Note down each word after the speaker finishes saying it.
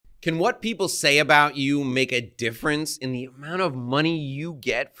Can what people say about you make a difference in the amount of money you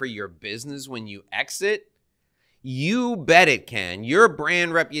get for your business when you exit? You bet it can. Your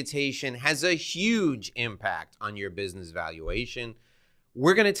brand reputation has a huge impact on your business valuation.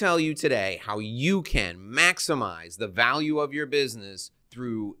 We're going to tell you today how you can maximize the value of your business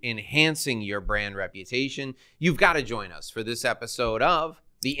through enhancing your brand reputation. You've got to join us for this episode of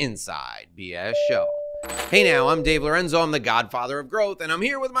The Inside BS Show. Hey now, I'm Dave Lorenzo. I'm the godfather of growth, and I'm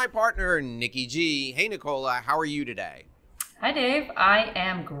here with my partner, Nikki G. Hey, Nicola, how are you today? Hi, Dave. I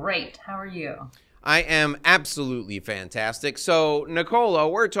am great. How are you? I am absolutely fantastic. So, Nicola,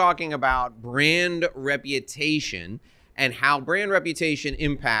 we're talking about brand reputation and how brand reputation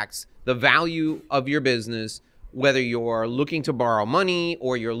impacts the value of your business, whether you're looking to borrow money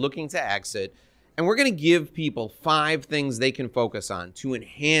or you're looking to exit. And we're going to give people 5 things they can focus on to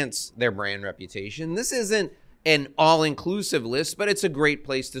enhance their brand reputation. This isn't an all-inclusive list, but it's a great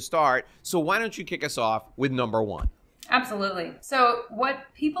place to start. So why don't you kick us off with number 1? Absolutely. So what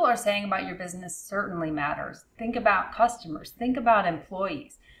people are saying about your business certainly matters. Think about customers. Think about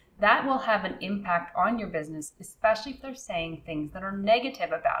employees. That will have an impact on your business, especially if they're saying things that are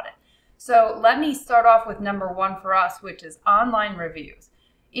negative about it. So let me start off with number 1 for us, which is online reviews.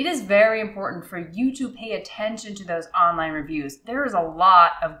 It is very important for you to pay attention to those online reviews. There is a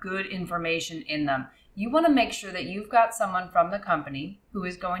lot of good information in them. You want to make sure that you've got someone from the company who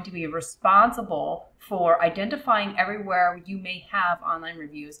is going to be responsible for identifying everywhere you may have online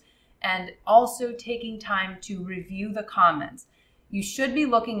reviews and also taking time to review the comments. You should be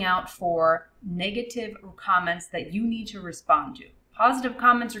looking out for negative comments that you need to respond to. Positive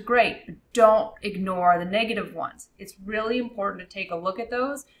comments are great, but don't ignore the negative ones. It's really important to take a look at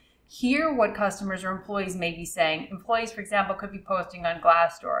those, hear what customers or employees may be saying. Employees, for example, could be posting on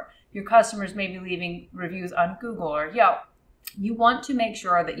Glassdoor. Your customers may be leaving reviews on Google or Yelp. You want to make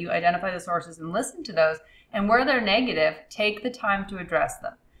sure that you identify the sources and listen to those, and where they're negative, take the time to address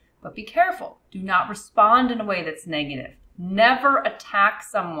them. But be careful. Do not respond in a way that's negative. Never attack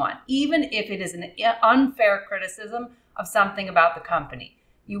someone, even if it is an unfair criticism of something about the company.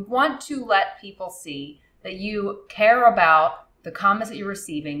 You want to let people see that you care about the comments that you're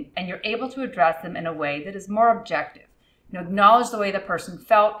receiving and you're able to address them in a way that is more objective. Acknowledge the way the person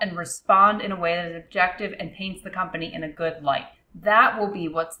felt and respond in a way that is objective and paints the company in a good light. That will be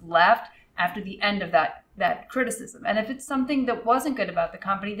what's left after the end of that criticism. And if it's something that wasn't good about the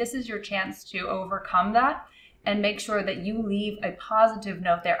company, this is your chance to overcome that and make sure that you leave a positive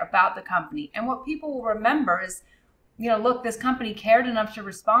note there about the company. And what people will remember is, look, this company cared enough to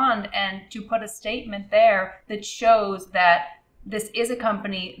respond and to put a statement there that shows that this is a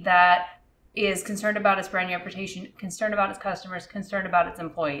company that is concerned about its brand reputation, concerned about its customers, concerned about its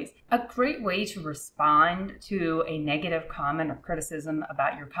employees. A great way to respond to a negative comment or criticism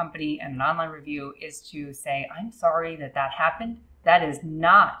about your company and an online review is to say, I'm sorry that happened. That is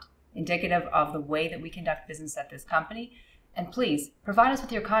not indicative of the way that we conduct business at this company. And please provide us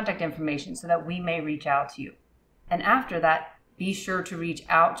with your contact information so that we may reach out to you. And after that, be sure to reach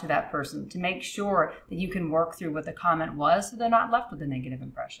out to that person to make sure that you can work through what the comment was so they're not left with a negative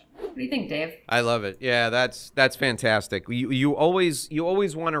impression. What do you think, Dave? I love it. Yeah, that's fantastic. You always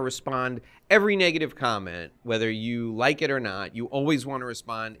want to respond every negative comment, whether you like it or not. You always want to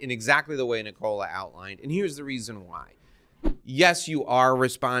respond in exactly the way Nicola outlined. And here's the reason why. Yes, you are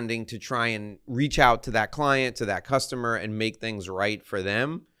responding to try and reach out to that client, to that customer, and make things right for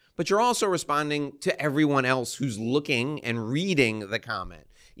them. But you're also responding to everyone else who's looking and reading the comment.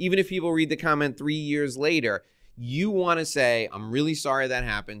 Even if people read the comment 3 years later, you want to say, I'm really sorry that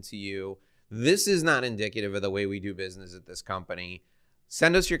happened to you. This is not indicative of the way we do business at this company.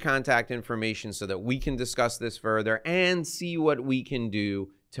 Send us your contact information so that we can discuss this further and see what we can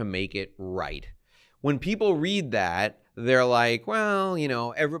do to make it right. When people read that, they're like, well,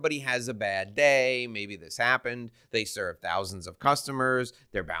 everybody has a bad day. Maybe this happened. They serve thousands of customers.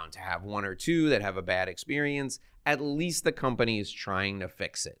 They're bound to have 1 or 2 that have a bad experience. At least the company is trying to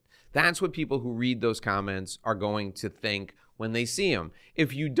fix it. That's what people who read those comments are going to think when they see them.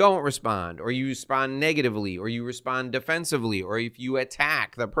 If you don't respond, or you respond negatively, or you respond defensively, or if you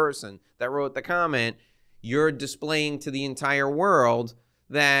attack the person that wrote the comment, you're displaying to the entire world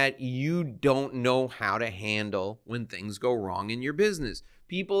that you don't know how to handle when things go wrong in your business.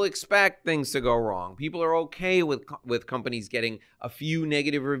 People expect things to go wrong. People are okay with companies getting a few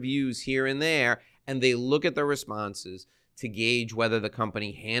negative reviews here and there, and they look at the responses to gauge whether the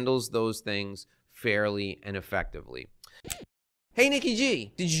company handles those things fairly and effectively. Hey, Nikki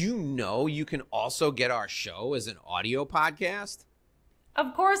G, did you know you can also get our show as an audio podcast?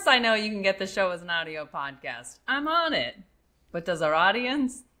 Of course I know you can get the show as an audio podcast. I'm on it. But does our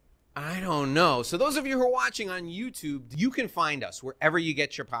audience? I don't know. So those of you who are watching on YouTube, you can find us wherever you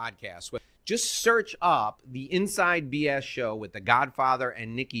get your podcasts. Just search up the Inside BS Show with the Godfather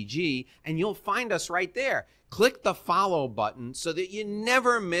and Nikki G, and you'll find us right there. Click the follow button so that you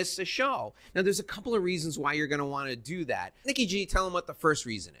never miss a show. Now, there's a couple of reasons why you're going to want to do that. Nikki G, tell them what the first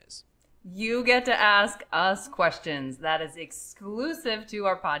reason is. You get to ask us questions. That is exclusive to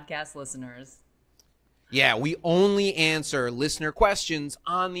our podcast listeners. Yeah, we only answer listener questions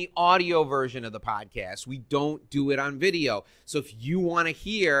on the audio version of the podcast. We don't do it on video. So if you want to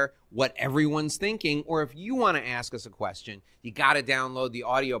hear what everyone's thinking, or if you want to ask us a question, you got to download the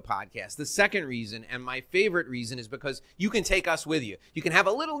audio podcast. The second reason, and my favorite reason, is because you can take us with you. You can have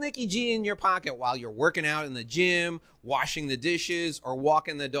a little Nikki G in your pocket while you're working out in the gym, washing the dishes, or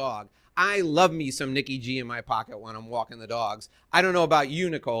walking the dog. I love me some Nikki G in my pocket when I'm walking the dogs. I don't know about you,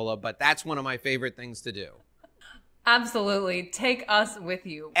 Nicola, but that's one of my favorite things to do. Absolutely. Take us with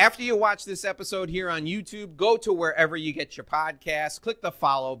you. After you watch this episode here on YouTube, go to wherever you get your podcasts, click the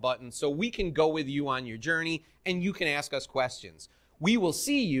follow button so we can go with you on your journey and you can ask us questions. We will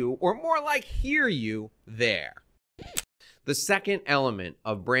see you, or more like hear you, there. The second element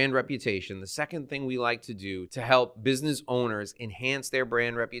of brand reputation, the second thing we like to do to help business owners enhance their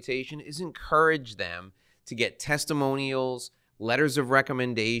brand reputation, is encourage them to get testimonials, letters of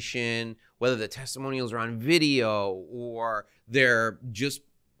recommendation, whether the testimonials are on video or they're just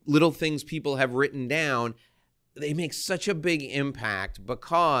little things people have written down. They make such a big impact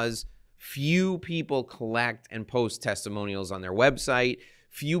because few people collect and post testimonials on their website.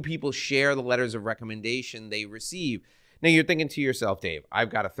 Few people share the letters of recommendation they receive. Now you're thinking to yourself, Dave,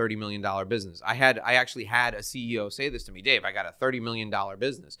 I've got a $30 million business. I actually had a CEO say this to me, Dave, I got a $30 million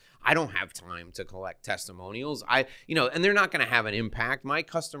business. I don't have time to collect testimonials. And they're not going to have an impact. My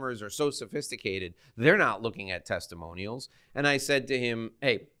customers are so sophisticated. They're not looking at testimonials. And I said to him,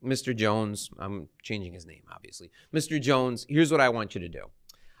 hey, Mr. Jones, I'm changing his name, obviously. Mr. Jones, here's what I want you to do.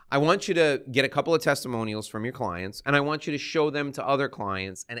 I want you to get a couple of testimonials from your clients, and I want you to show them to other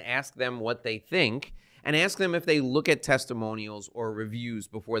clients and ask them what they think, and ask them if they look at testimonials or reviews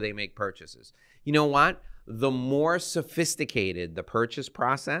before they make purchases. You know what? The more sophisticated the purchase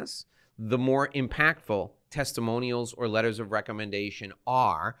process, the more impactful testimonials or letters of recommendation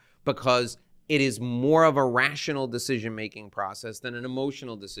are, because it is more of a rational decision-making process than an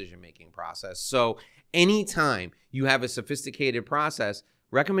emotional decision-making process. So anytime you have a sophisticated process,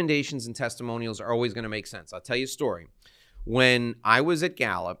 recommendations and testimonials are always going to make sense. I'll tell you a story. When I was at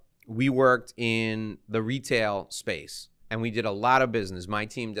Gallup, we worked in the retail space and we did a lot of business. My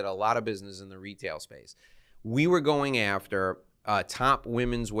team did a lot of business in the retail space. We were going after a top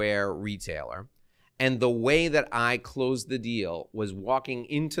women's wear retailer. And the way that I closed the deal was walking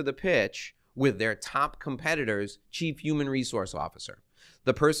into the pitch with their top competitor's chief human resource officer.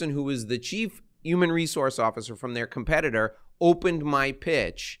 The person who was the chief human resource officer from their competitor opened my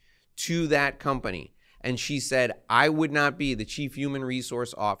pitch to that company. And she said, I would not be the chief human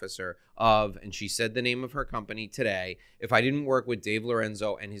resource officer of, and she said the name of her company today, if I didn't work with Dave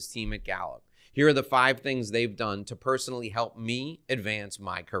Lorenzo and his team at Gallup. Here are the 5 things they've done to personally help me advance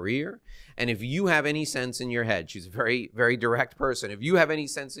my career. And if you have any sense in your head, she's a very, very direct person. If you have any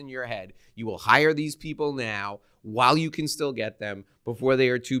sense in your head, you will hire these people now while you can still get them before they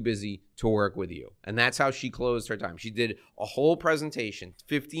are too busy to work with you. And that's how she closed her time. She did a whole presentation,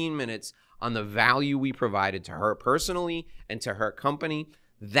 15 minutes, on the value we provided to her personally and to her company.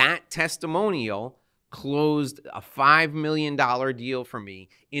 That testimonial closed a $5 million deal for me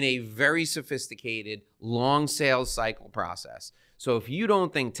in a very sophisticated, long sales cycle process. So if you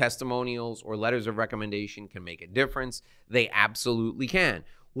don't think testimonials or letters of recommendation can make a difference, they absolutely can.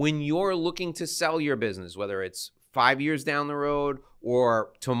 When you're looking to sell your business, whether it's 5 years down the road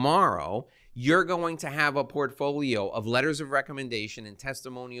or tomorrow, you're going to have a portfolio of letters of recommendation and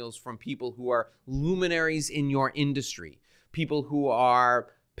testimonials from people who are luminaries in your industry, people who are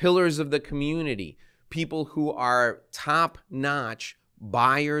pillars of the community, people who are top-notch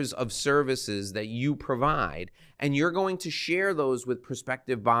buyers of services that you provide, and you're going to share those with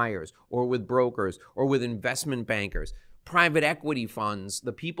prospective buyers or with brokers or with investment bankers, private equity funds.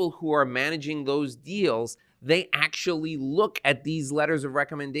 The people who are managing those deals, they actually look at these letters of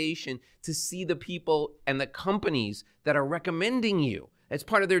recommendation to see the people and the companies that are recommending you. It's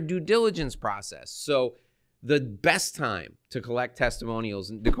part of their due diligence process. So the best time to collect testimonials,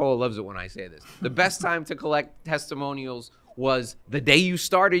 and Nicola loves it when I say this, the best time to collect testimonials was the day you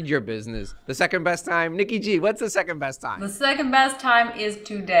started your business. The second best time, Nikki G, what's the second best time? The second best time is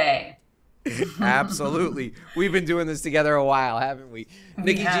today. Absolutely. We've been doing this together a while, haven't we?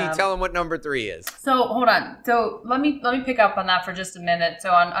 Nikki G, tell them what number 3 is. So hold on. So let me pick up on that for just a minute. So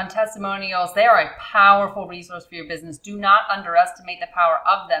on testimonials, they are a powerful resource for your business. Do not underestimate the power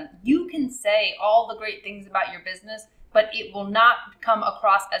of them. You can say all the great things about your business, but it will not come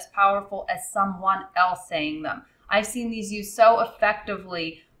across as powerful as someone else saying them. I've seen these used so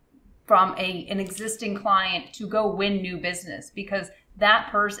effectively from an existing client to go win new business, because that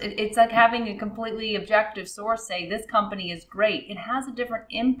person, it's like having a completely objective source say this company is great. It has a different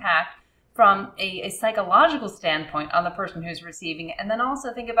impact from a psychological standpoint on the person who's receiving it. And then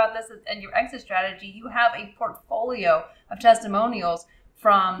also think about this in your exit strategy. You have a portfolio of testimonials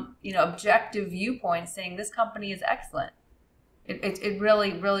from objective viewpoints saying this company is excellent. It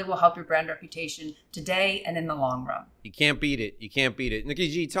really, really will help your brand reputation today and in the long run. You can't beat it. You can't beat it. Nikki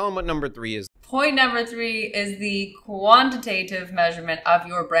G, tell them what number 3 is. Point number 3 is the quantitative measurement of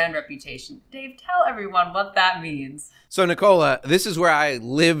your brand reputation. Dave, tell everyone what that means. So, Nicola, this is where I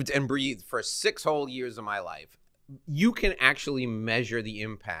lived and breathed for 6 whole years of my life. You can actually measure the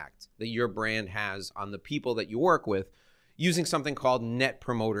impact that your brand has on the people that you work with using something called Net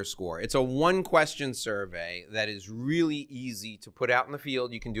Promoter Score. It's a 1-question survey that is really easy to put out in the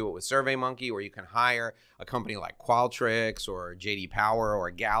field. You can do it with SurveyMonkey, or you can hire a company like Qualtrics or JD Power or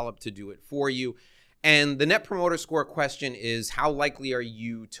Gallup to do it for you. And the Net Promoter Score question is, how likely are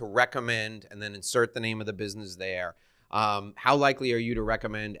you to recommend, and then insert the name of the business there, how likely are you to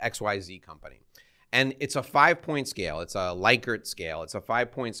recommend XYZ company? And it's a 5-point scale. It's a Likert scale. It's a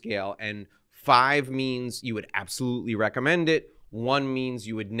 5-point scale, and 5 means you would absolutely recommend it. 1 means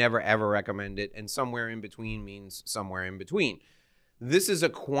you would never, ever recommend it. And somewhere in between means somewhere in between. This is a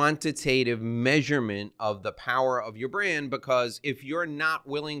quantitative measurement of the power of your brand, because if you're not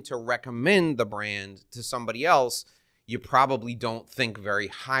willing to recommend the brand to somebody else, you probably don't think very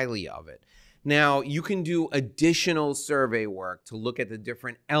highly of it. Now, you can do additional survey work to look at the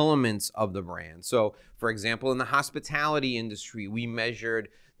different elements of the brand. So, for example, in the hospitality industry, we measured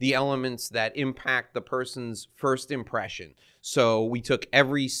the elements that impact the person's first impression. So we took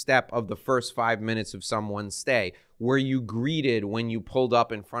every step of the first 5 minutes of someone's stay. Were you greeted when you pulled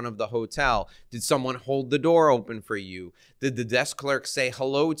up in front of the hotel? Did someone hold the door open for you? Did the desk clerk say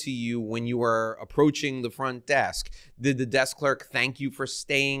hello to you when you were approaching the front desk? Did the desk clerk thank you for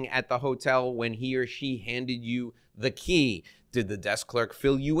staying at the hotel when he or she handed you the key? Did the desk clerk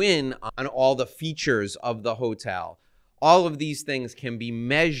fill you in on all the features of the hotel? All of these things can be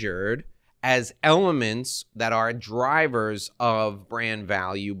measured as elements that are drivers of brand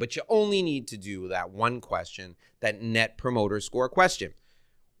value, but you only need to do that 1 question, that Net Promoter Score question.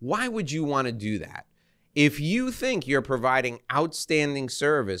 Why would you want to do that? If you think you're providing outstanding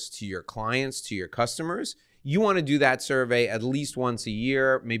service to your clients, to your customers, you want to do that survey at least once a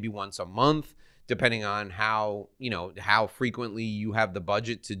year, maybe once a month, depending on how frequently you have the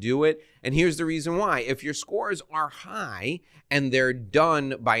budget to do it. And here's the reason why. If your scores are high and they're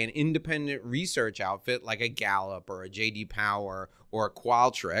done by an independent research outfit like a Gallup or a JD Power or a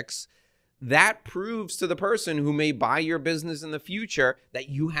Qualtrics, that proves to the person who may buy your business in the future that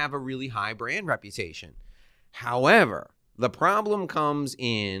you have a really high brand reputation. However, the problem comes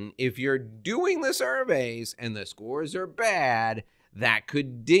in if you're doing the surveys and the scores are bad, that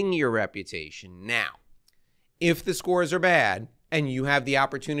could ding your reputation. Now, if the scores are bad and you have the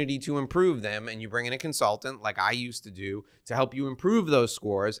opportunity to improve them, and you bring in a consultant like I used to do to help you improve those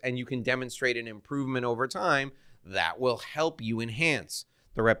scores, and you can demonstrate an improvement over time, that will help you enhance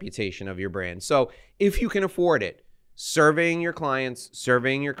the reputation of your brand. So if you can afford it, surveying your clients,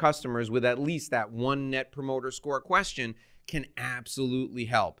 surveying your customers with at least that 1 Net Promoter Score question can absolutely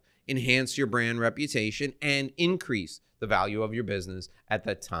help enhance your brand reputation and increase the value of your business at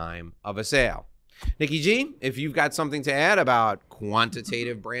the time of a sale. Nikki G, if you've got something to add about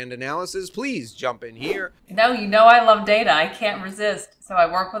quantitative brand analysis, please jump in here. No, I love data. I can't resist. So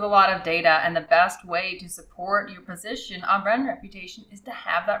I work with a lot of data, and the best way to support your position on brand reputation is to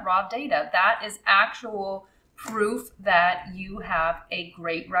have that raw data. That is actual proof that you have a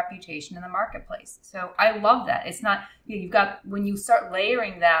great reputation in the marketplace. So I love that. It's not, you've got, when you start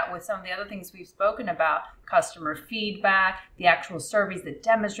layering that with some of the other things we've spoken about, customer feedback, the actual surveys that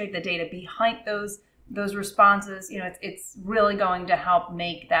demonstrate the data behind those responses, it's really going to help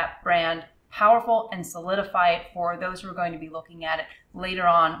make that brand powerful and solidify it for those who are going to be looking at it later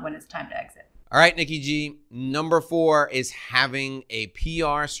on when it's time to exit. All right, Nikki G, number 4 is having a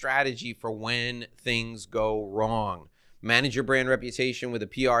PR strategy for when things go wrong. Manage your brand reputation with a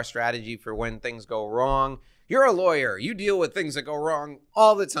PR strategy for when things go wrong. You're a lawyer. You deal with things that go wrong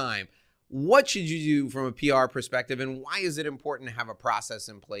all the time. What should you do from a PR perspective, and why is it important to have a process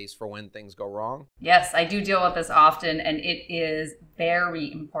in place for when things go wrong? Yes, I do deal with this often, and it is very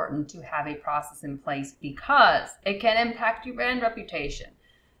important to have a process in place because it can impact your brand reputation.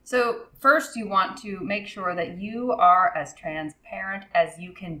 So first, you want to make sure that you are as transparent as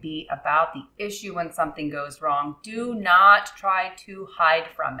you can be about the issue when something goes wrong. Do not try to hide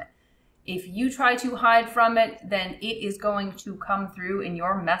from it. If you try to hide from it, then it is going to come through in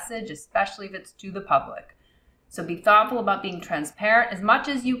your message, especially if it's to the public. So be thoughtful about being transparent as much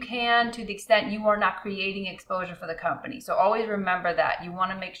as you can to the extent you are not creating exposure for the company. So always remember that. You want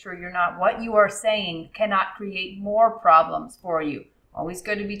to make sure what you are saying cannot create more problems for you. Always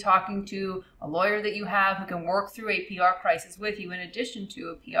good to be talking to a lawyer that you have who can work through a PR crisis with you in addition to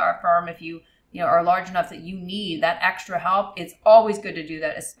a PR firm if you are large enough that you need that extra help. It's always good to do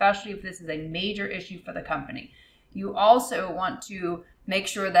that, especially if this is a major issue for the company. You also want to make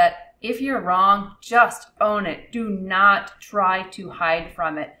sure that if you're wrong, just own it. Do not try to hide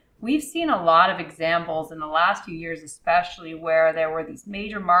from it. We've seen a lot of examples in the last few years, especially where there were these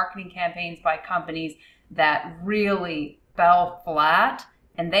major marketing campaigns by companies that really fell flat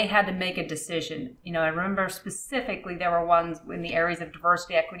and they had to make a decision. I remember specifically there were ones in the areas of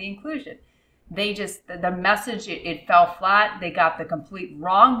diversity, equity, inclusion. The message, it fell flat. They got the complete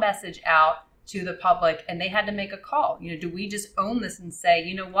wrong message out to the public and they had to make a call. Do we just own this and say,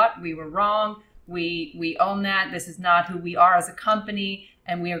 you know what, we were wrong. We own that. This is not who we are as a company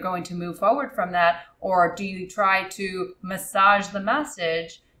and we are going to move forward from that. Or do you try to massage the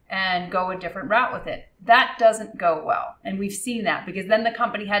message and go a different route with it? That doesn't go well. And we've seen that because then the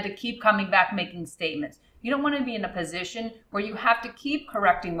company had to keep coming back making statements. You don't want to be in a position where you have to keep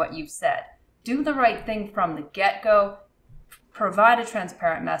correcting what you've said. Do the right thing from the get-go. Provide a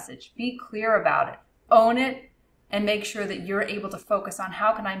transparent message. Be clear about it. Own it and make sure that you're able to focus on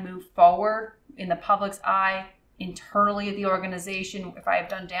how can I move forward in the public's eye, internally at the organization, if I have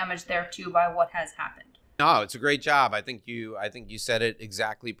done damage there too by what has happened. No, it's a great job. I think you said it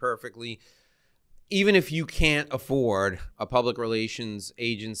exactly perfectly. Even if you can't afford a public relations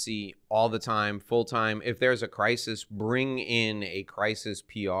agency all the time, full time, if there's a crisis, bring in a crisis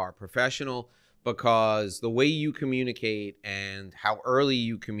PR professional, because the way you communicate and how early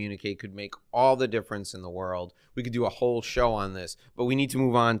you communicate could make all the difference in the world. We could do a whole show on this, but we need to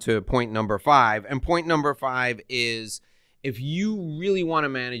move on to point number 5. And point number 5 is, if you really want to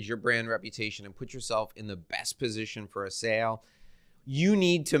manage your brand reputation and put yourself in the best position for a sale, you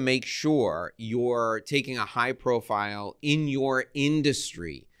need to make sure you're taking a high profile in your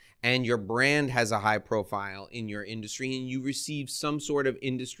industry and your brand has a high profile in your industry and you receive some sort of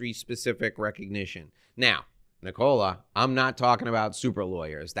industry specific recognition. Now, Nicola, I'm not talking about super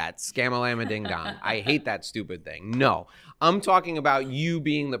lawyers, that scam-a-lama ding-dong. I hate that stupid thing. No, I'm talking about you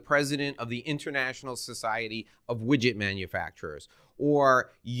being the president of the International Society of Widget Manufacturers,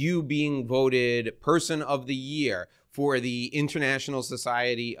 or you being voted Person of the Year for the International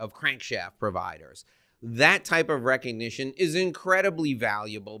Society of Crankshaft Providers. That type of recognition is incredibly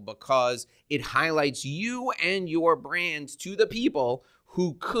valuable because it highlights you and your brand to the people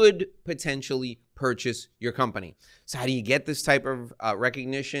who could potentially purchase your company. So how do you get this type of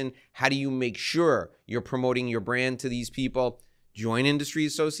recognition? How do you make sure you're promoting your brand to these people? Join industry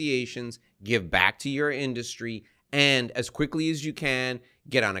associations, give back to your industry, and as quickly as you can,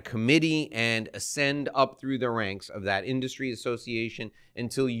 get on a committee and ascend up through the ranks of that industry association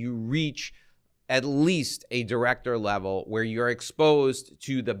until you reach at least a director level where you're exposed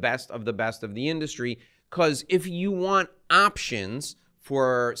to the best of the industry. Because if you want options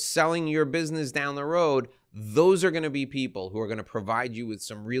for selling your business down the road, those are going to be people who are going to provide you with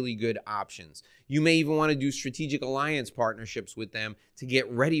some really good options. You may even want to do strategic alliance partnerships with them to get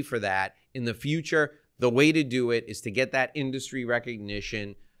ready for that in the future. The way to do it is to get that industry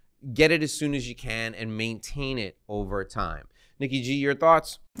recognition, get it as soon as you can, and maintain it over time. Nikki G, your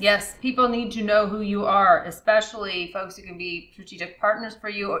thoughts? Yes, people need to know who you are, especially folks who can be strategic partners for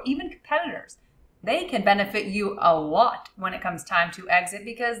you or even competitors. They can benefit you a lot when it comes time to exit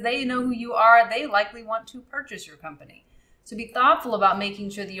because they know who you are. They likely want to purchase your company. So be thoughtful about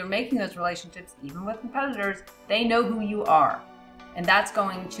making sure that you're making those relationships, even with competitors. They know who you are. And that's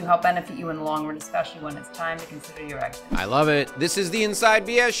going to help benefit you in the long run, especially when it's time to consider your exit. I love it. This is the Inside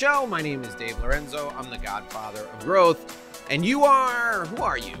BS Show. My name is Dave Lorenzo. I'm the godfather of growth. And you are, who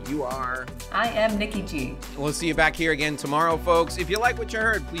are you? You are... I am Nikki G. We'll see you back here again tomorrow, folks. If you like what you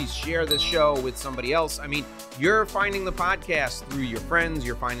heard, please share this show with somebody else. I mean, you're finding the podcast through your friends.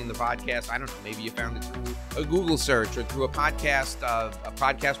 You're finding the podcast, I don't know, maybe you found it through a Google search or through a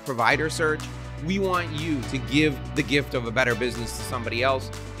podcast provider search. We want you to give the gift of a better business to somebody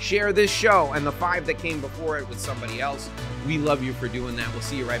else. Share this show and the 5 that came before it with somebody else. We love you for doing that. We'll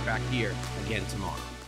see you right back here again tomorrow.